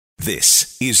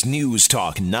This is News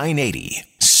Talk 980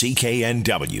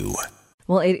 CKNW.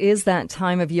 Well, it is that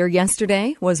time of year.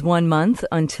 Yesterday was 1 month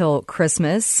until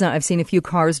Christmas. I've seen a few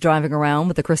cars driving around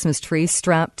with the Christmas tree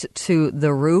strapped to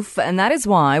the roof, and that is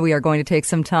why we are going to take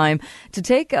some time to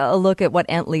take a look at what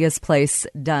Aunt Leah's Place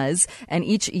does. And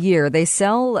each year they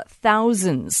sell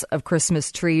thousands of Christmas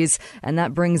trees, and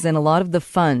that brings in a lot of the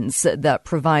funds that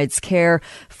provides care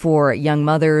for young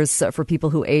mothers, for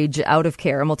people who age out of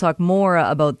care. And we'll talk more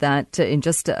about that in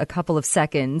just a couple of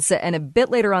seconds. And a bit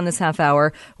later on this half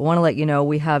hour, I want to let you know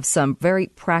we have some very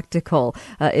practical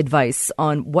advice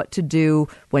on what to do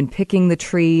when picking the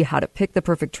tree, how to pick the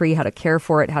perfect tree, how to care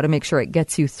for it, how to make sure it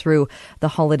gets you through the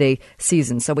holiday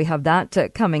season. So we have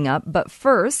that coming up. But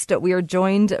first, we are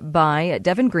joined by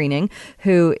Devon Greening,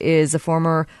 who is a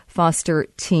former foster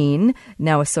teen,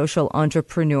 now a social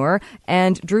entrepreneur,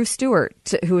 and Drew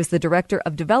Stewart, who is the Director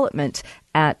of Development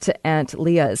at Aunt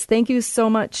Leah's. Thank you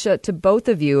so much to both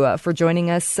of you for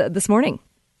joining us this morning.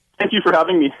 Thank you for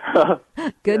having me.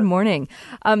 Good morning.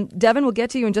 Devon, we'll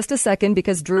get to you in just a second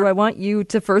because, Drew, I want you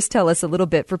to first tell us a little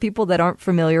bit. For people that aren't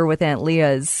familiar with Aunt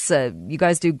Leah's, you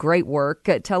guys do great work.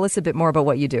 Tell us a bit more about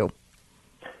what you do.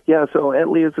 Yeah, so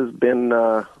Aunt Leah's has been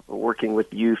working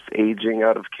with youth aging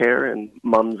out of care and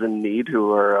moms in need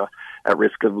who are at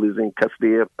risk of losing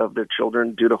custody of their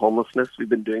children due to homelessness. We've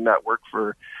been doing that work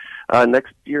for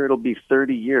next year. It'll be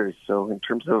 30 years. So in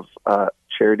terms of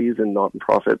charities and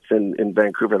not-for-profits in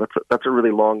Vancouver, that's a really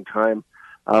long time.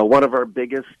 One of our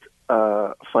biggest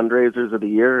fundraisers of the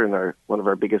year and one of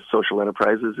our biggest social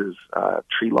enterprises is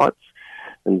tree lots.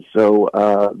 And so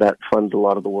that funds a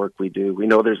lot of the work we do. We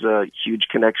know there's a huge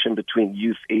connection between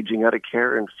youth aging out of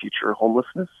care and future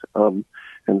homelessness.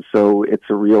 And so it's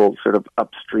a real sort of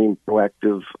upstream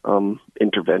proactive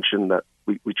intervention that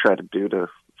we try to do to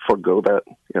forego that.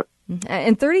 Yeah.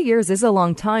 And 30 years is a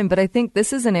long time, but I think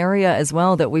this is an area as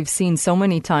well that we've seen so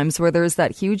many times where there's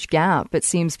that huge gap. It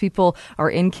seems people are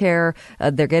in care,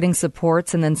 they're getting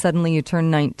supports, and then suddenly you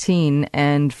turn 19,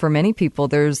 and for many people,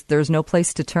 there's no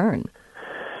place to turn.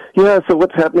 Yeah, so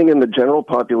what's happening in the general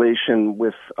population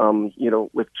with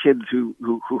with kids who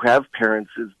have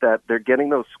parents is that they're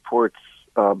getting those supports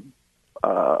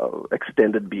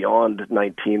extended beyond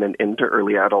 19 and into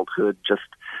early adulthood, just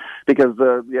because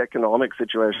the economic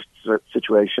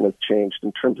situation has changed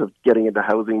in terms of getting into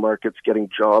housing markets, getting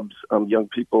jobs. Young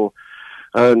people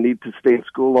need to stay in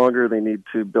school longer. They need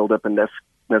to build up a nest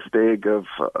egg of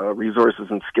resources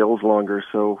and skills longer.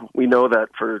 So we know that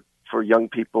for young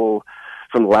people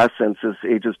from the last census,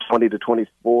 ages 20 to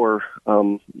 24,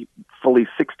 fully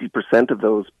 60% of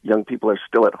those young people are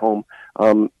still at home.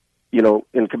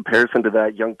 In comparison to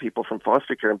that, young people from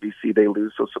foster care in BC, they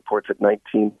lose those supports at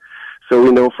 19. So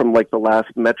we know from the last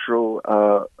Metro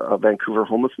Vancouver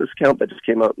homelessness count that just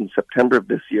came out in September of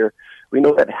this year, we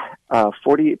know that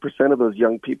 48% of those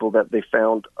young people that they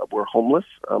found were homeless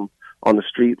on the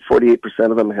street. 48%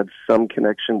 of them had some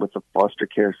connection with the foster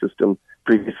care system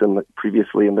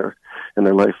previously in their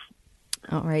life.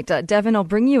 All right. Devon, I'll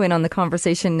bring you in on the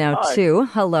conversation now, too.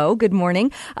 Hello. Good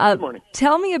morning. Good morning.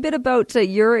 Tell me a bit about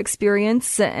your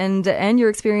experience and your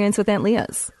experience with Aunt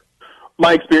Leah's.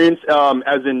 My experience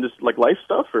as in just life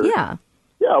stuff? Or? Yeah.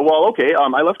 Yeah, well, okay.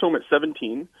 I left home at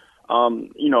 17.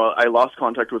 I lost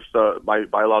contact with my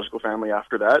biological family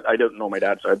after that. I didn't know my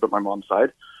dad's side, but my mom's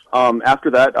side. After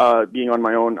that, being on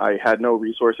my own, I had no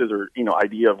resources or,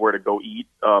 idea of where to go eat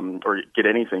or get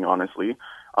anything, honestly.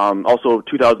 Also,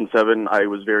 2007, I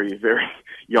was very, very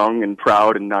young and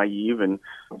proud and naive, and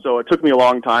so it took me a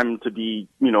long time to be,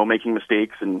 making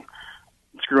mistakes and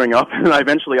screwing up. And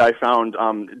eventually I found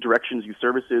Directions Youth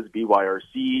Services,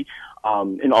 BYRC,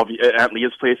 in Aunt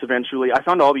Leah's Place eventually. I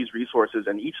found all these resources,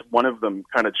 and each one of them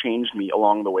kind of changed me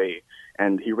along the way.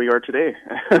 And here we are today.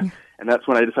 And that's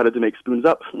when I decided to make Spoons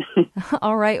Up.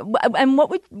 All right. And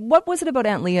what was it about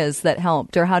Aunt Leah's that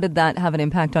helped, or how did that have an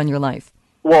impact on your life?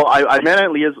 Well, I met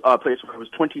Aunt Leah's Place when I was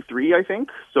 23, I think.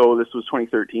 So this was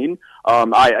 2013. This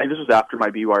was after my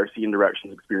BYRC and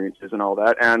Directions experiences and all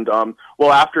that. And,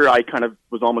 after I kind of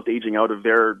was almost aging out of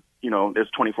there's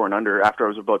 24 and under, after I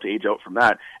was about to age out from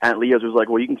that, Aunt Leah's was like,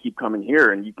 well, you can keep coming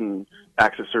here and you can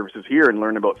access services here and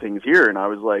learn about things here. And I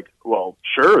was like, well,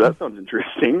 sure, that sounds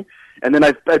interesting. And then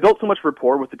I built so much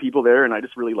rapport with the people there, and I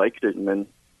just really liked it. And then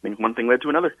one thing led to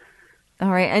another. All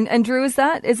right. And Drew, is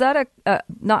that a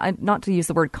not to use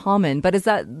the word common, but is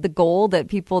that the goal, that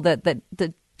people that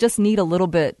just need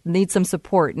some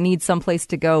support, need some place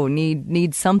to go,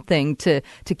 need something to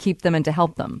keep them and to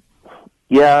help them?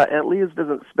 Yeah, Aunt Leah's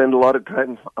doesn't spend a lot of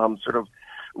time sort of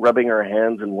rubbing our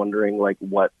hands and wondering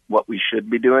what we should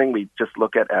be doing. We just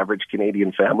look at average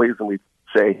Canadian families and we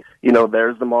say,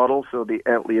 there's the model. So the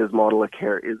Aunt Leah's model of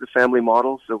care is a family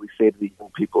model. So we say to the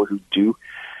young people who do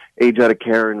age out of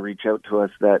care and reach out to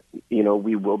us that,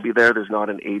 we will be there. There's not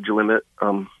an age limit,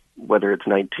 whether it's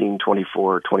 19,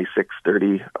 24, 26,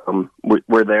 30.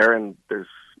 We're there, and there's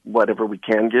whatever we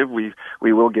can give, we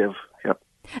will give. Yep.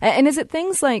 And is it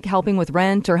things like helping with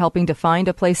rent or helping to find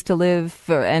a place to live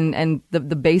and the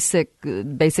basic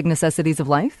necessities of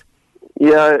life?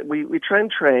 Yeah, we try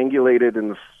and triangulate it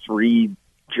in three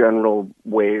general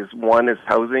ways. One is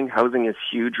housing. Housing is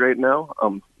huge right now.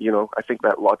 I think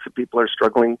that lots of people are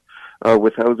struggling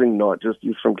with housing, not just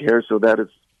youth from care. So that is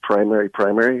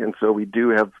primary. And so we do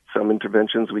have some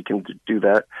interventions we can do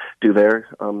there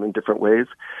in different ways.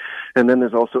 And then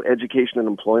there's also education and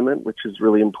employment, which is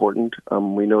really important.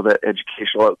 We know that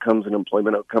educational outcomes and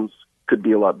employment outcomes could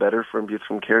be a lot better for youth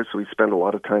from care, so we spend a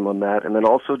lot of time on that. And then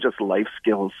also just life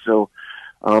skills. So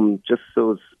just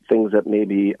those things that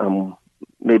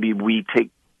maybe we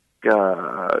take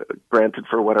granted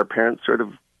for what our parents sort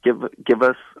of give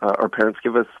us, our parents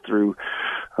give us through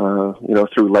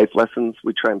life lessons.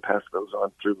 We try and pass those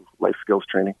on through life skills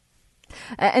training.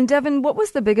 And Devon, what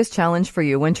was the biggest challenge for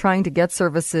you when trying to get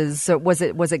services? Was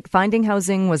it finding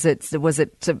housing? Was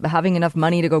it having enough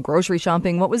money to go grocery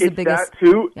shopping? What was the biggest? That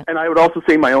too, yeah. And I would also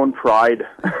say my own pride.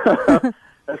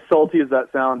 As salty as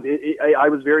that sounds, I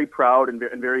was very proud and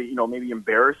very, maybe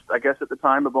embarrassed, I guess, at the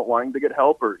time about wanting to get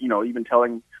help, or even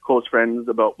telling close friends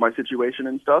about my situation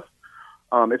and stuff.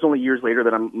 It's only years later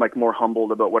that I'm more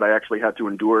humbled about what I actually had to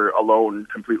endure alone,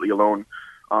 completely alone,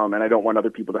 and I don't want other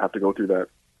people to have to go through that.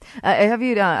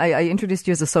 I introduced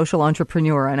you as a social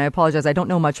entrepreneur, and I apologize, I don't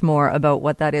know much more about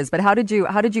what that is. But how did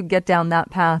you get down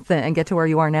that path and get to where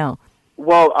you are now?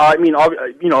 Well, I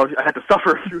had to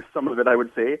suffer through some of it, I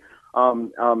would say.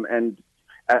 And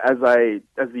as the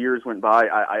years went by,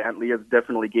 Aunt Leah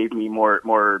definitely gave me more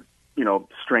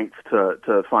strength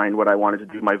to find what I wanted to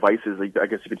do. My vices, I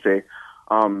guess you could say.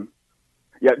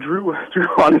 Drew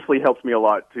honestly helped me a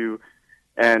lot too.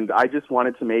 And I just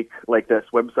wanted to make this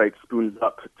website Spoons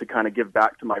Up to kind of give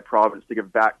back to my province, to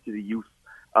give back to the youth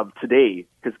of today,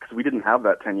 because we didn't have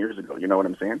that 10 years ago. You know what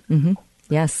I'm saying? Mm-hmm.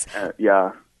 Yes.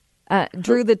 Yeah.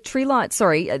 Drew, the tree lot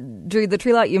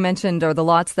you mentioned, or the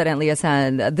lots that Aunt Leah's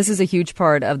had, this is a huge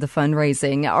part of the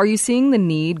fundraising. Are you seeing the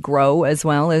need grow as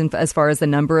well as far as the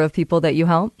number of people that you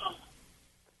help?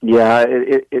 Yeah,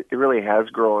 it really has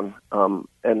grown.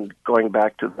 And going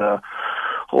back to the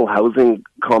whole housing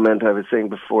comment I was saying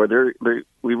before,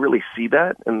 we really see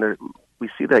that, and we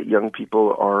see that young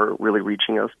people are really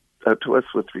reaching out to us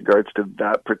with regards to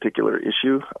that particular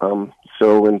issue.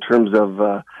 So in terms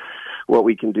of what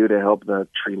we can do to help, the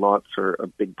tree lots are a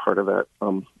big part of that.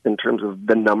 In terms of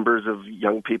the numbers of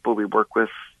young people we work with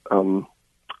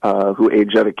who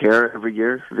age out of care every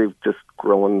year, they've just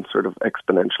grown sort of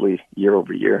exponentially year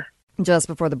over year. Just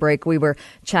before the break, we were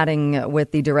chatting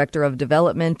with the Director of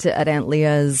Development at Aunt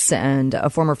Leah's and a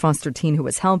former foster teen who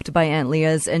was helped by Aunt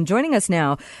Leah's. And joining us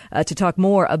now to talk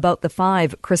more about the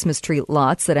 5 Christmas tree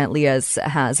lots that Aunt Leah's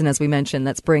has, and as we mentioned,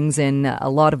 that brings in a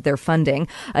lot of their funding,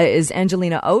 is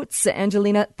Angelina Oates.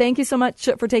 Angelina, thank you so much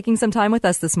for taking some time with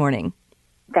us this morning.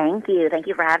 Thank you. Thank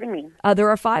you for having me. There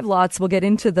are 5 lots. We'll get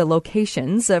into the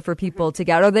locations for people to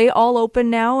get. Are they all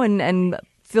open now and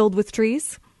filled with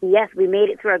trees? Yes, we made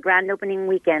it through our grand opening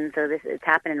weekend, so this is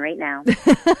happening right now.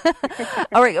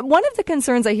 All right. One of the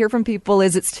concerns I hear from people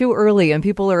is it's too early and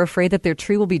people are afraid that their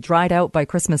tree will be dried out by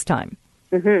Christmas time.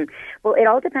 Mm-hmm. Well, it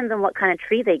all depends on what kind of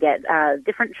tree they get.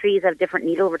 Different trees have different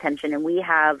needle retention, and we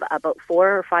have about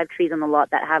 4 or 5 trees on the lot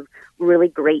that have really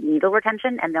great needle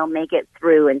retention, and they'll make it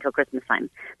through until Christmas time.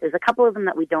 There's a couple of them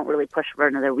that we don't really push for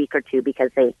another week or two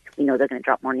because we know they're going to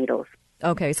drop more needles.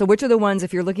 Okay, so which are the ones,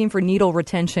 if you're looking for needle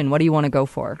retention, what do you want to go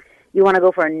for? You want to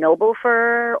go for a noble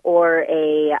fir or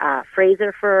a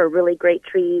Fraser fir, really great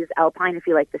trees, alpine if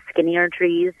you like the skinnier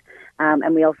trees,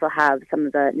 and we also have some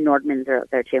of the Nordmans are out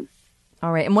there too.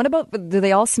 All right, and what about, do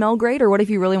they all smell great, or what if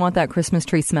you really want that Christmas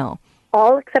tree smell?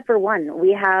 All except for one.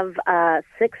 We have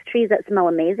 6 trees that smell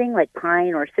amazing, like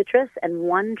pine or citrus, and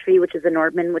 1 tree, which is a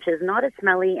Nordman, which is not as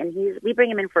smelly, and we bring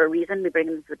him in for a reason. We bring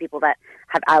him to the people that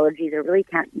have allergies or really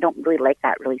don't really like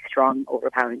that really strong,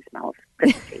 overpowering smell of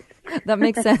Christmas trees. That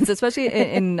makes sense, especially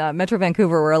in Metro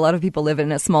Vancouver, where a lot of people live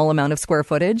in a small amount of square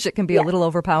footage. It can be a little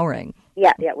overpowering.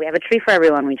 Yeah, we have a tree for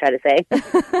everyone, we try to say.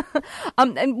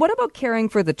 And what about caring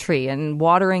for the tree and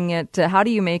watering it? How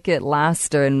do you make it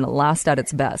last at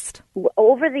its best?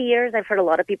 Over the years, I've heard a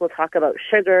lot of people talk about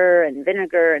sugar and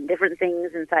vinegar and different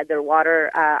things inside their water.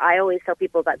 I always tell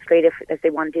people that's great if they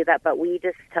want to do that, but we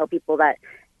just tell people that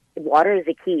water is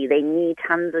the key. They need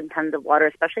tons and tons of water,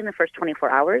 especially in the first 24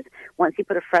 hours. Once you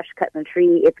put a fresh cut in the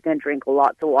tree, it's going to drink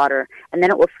lots of water, and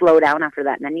then it will slow down after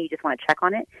that. And then you just want to check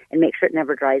on it and make sure it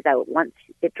never dries out. Once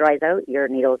it dries out, your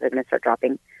needles are going to start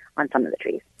dropping on some of the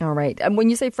trees. All right. And when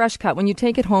you say fresh cut, when you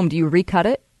take it home, do you recut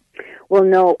it? Well,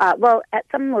 no. Well, at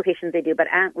some locations they do, but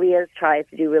Aunt Leah's tries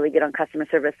to do really good on customer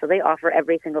service, so they offer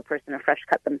every single person a fresh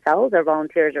cut themselves. Their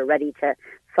volunteers are ready to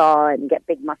saw and get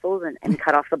big muscles and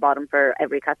cut off the bottom for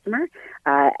every customer.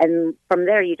 And from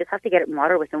there, you just have to get it in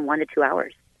water within 1 to 2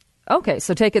 hours. Okay,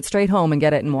 so take it straight home and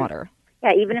get it in water.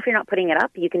 Yeah, even if you're not putting it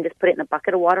up, you can just put it in a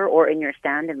bucket of water or in your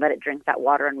stand and let it drink that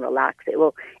water and relax.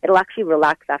 It'll actually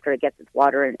relax after it gets its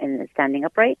water and is standing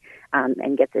upright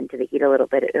and gets into the heat a little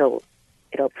bit. It'll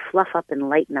fluff up and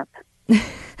lighten up.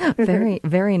 Very,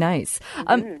 very nice.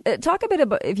 Talk a bit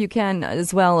about, if you can,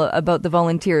 as well, about the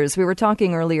volunteers. We were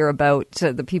talking earlier about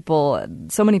the people,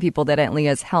 so many people that Aunt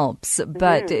Leah's helps.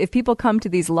 But if people come to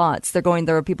these lots, there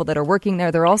are people that are working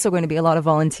there. There are also going to be a lot of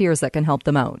volunteers that can help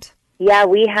them out. Yeah,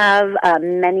 we have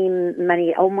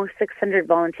many, almost 600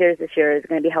 volunteers this year is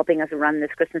going to be helping us run this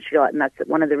Christmas tree lot, and that's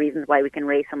one of the reasons why we can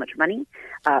raise so much money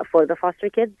for the foster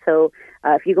kids. So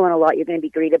if you go on a lot, you're going to be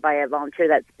greeted by a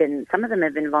volunteer some of them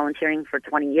have been volunteering for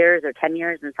 20 years or 10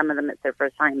 years, and some of them it's their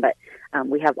first time. But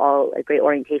we have all a great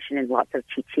orientation and lots of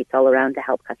cheat sheets all around to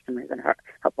help customers and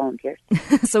help volunteers.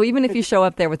 So even if you show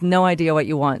up there with no idea what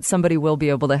you want, somebody will be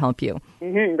able to help you.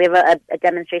 Mm-hmm. We have a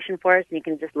demonstration for us, and you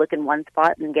can just look in one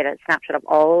spot and get a snapshot of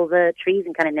all the trees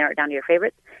and kind of narrow it down to your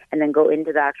favorites, and then go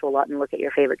into the actual lot and look at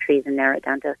your favorite trees and narrow it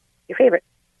down to your favorite.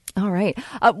 All right.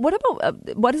 What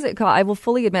about, what is it called? I will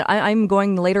fully admit, I'm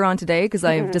going later on today because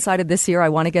I've decided this year I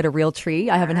want to get a real tree.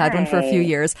 I haven't had one for a few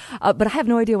years, but I have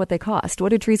no idea what they cost. What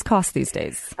do trees cost these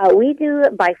days? We do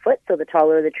it by foot, so the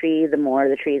taller the tree, the more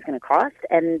the tree is going to cost.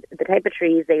 And the type of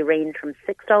trees, they range from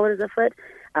 $6 a foot,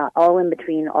 all in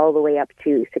between, all the way up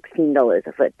to $16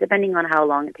 a foot, depending on how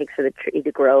long it takes for the tree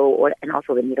to grow and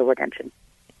also the needle retention.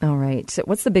 All right. So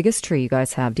what's the biggest tree you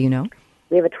guys have? Do you know?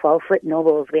 We have a 12-foot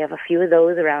nobles. We have a few of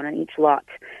those around on each lot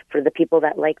for the people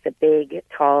that like the big,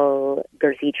 tall,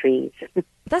 girthy trees.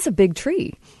 That's a big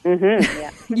tree. Mm-hmm,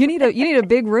 yeah. You need a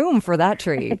big room for that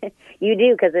tree. You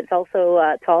do, because it's also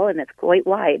tall and it's quite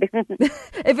wide.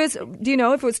 Do you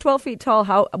know if it was 12 feet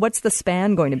tall? What's the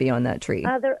span going to be on that tree?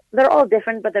 They're all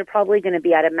different, but they're probably going to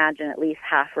be, I'd imagine, at least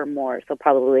half or more. So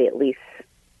probably at least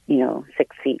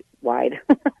 6 feet wide.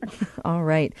 All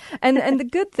right. And the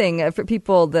good thing for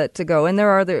people to go, and there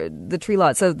are the tree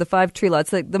lots, so the 5 tree lots,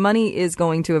 the money is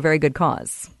going to a very good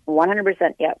cause.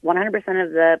 100%, yeah. 100%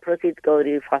 of the proceeds go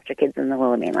to foster kids in the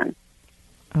Lower Mainland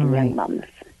and young moms.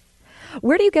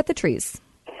 Where do you get the trees?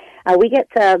 We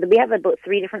have about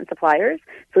 3 different suppliers.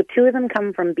 So 2 of them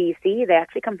come from BC. They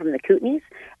actually come from the Kootenays,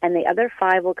 and the other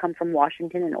 5 will come from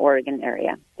Washington and Oregon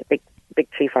area. The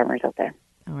big tree farmers out there.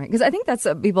 All right, because I think that's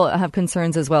people have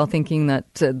concerns as well, thinking that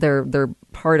they're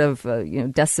part of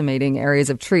decimating areas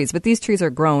of trees. But these trees are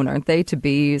grown, aren't they, to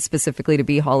be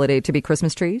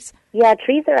Christmas trees? Yeah,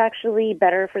 trees are actually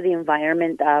better for the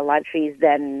environment, live trees,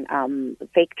 than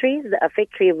fake trees. A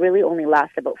fake tree really only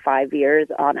lasts about 5 years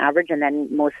on average, and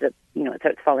then most of it, it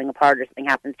starts falling apart or something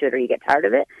happens to it or you get tired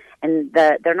of it. And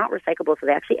they're not recyclable, so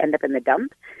they actually end up in the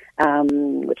dump,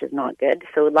 which is not good.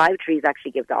 So live trees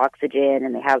actually give the oxygen,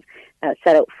 and they have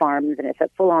set out farms, and it's a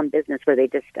full-on business where they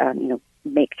just,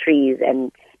 make trees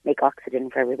and make oxygen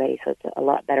for everybody. So it's a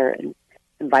lot better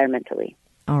environmentally.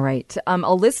 All right.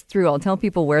 I'll tell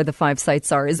people where the 5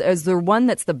 sites are. Is there one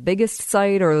that's the biggest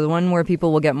site, or the one where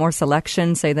people will get more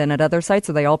selection, say, than at other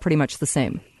sites? Are they all pretty much the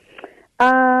same?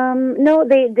 No,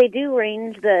 they do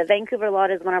range. The Vancouver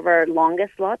lot is one of our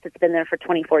longest lots. It's been there for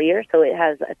 24 years, so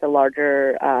it's a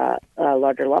larger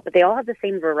lot, but they all have the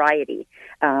same variety.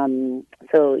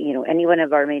 So, any one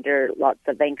of our major lots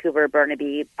of Vancouver,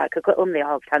 Burnaby, Coquitlam, they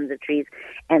all have tons of trees,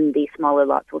 and the smaller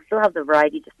lots will still have the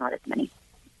variety, just not as many.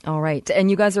 All right.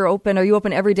 And you guys are open. Are you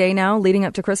open every day now leading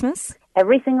up to Christmas?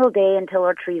 Every single day until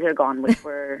our trees are gone, which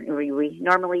we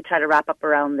normally try to wrap up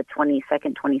around the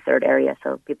 22nd, 23rd area,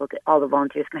 so all the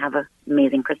volunteers can have an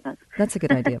amazing Christmas. That's a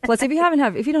good idea. Plus, if you don't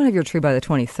have your tree by the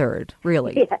 23rd,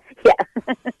 really,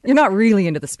 yeah. You're not really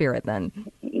into the spirit then.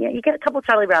 Yeah, you get a couple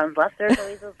Charlie Browns left. There's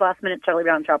always those last-minute Charlie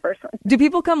Brown choppers. Do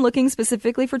people come looking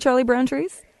specifically for Charlie Brown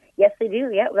trees? Yes, they do.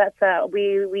 Yeah, that's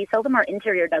we sell them our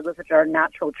interior Douglas, which are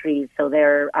natural trees. So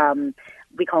they're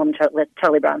we call them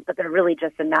Charlie Browns, but they're really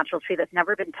just a natural tree that's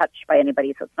never been touched by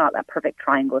anybody. So it's not that perfect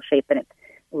triangle shape, and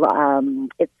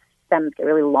it's stems get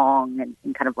really long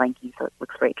and kind of lanky, so it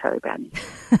looks very Charlie Brown.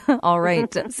 All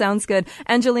right. Sounds good.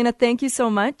 Angelina, thank you so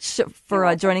much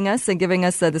for joining us and giving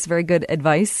us this very good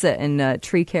advice and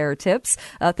tree care tips.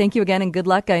 Thank you again and good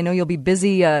luck. I know you'll be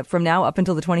busy from now up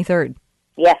until the 23rd.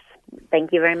 Yes.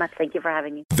 Thank you very much. Thank you for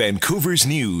having me. Vancouver's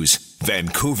News,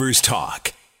 Vancouver's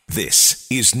Talk. This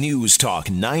is News Talk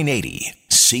 980,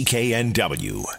 CKNW.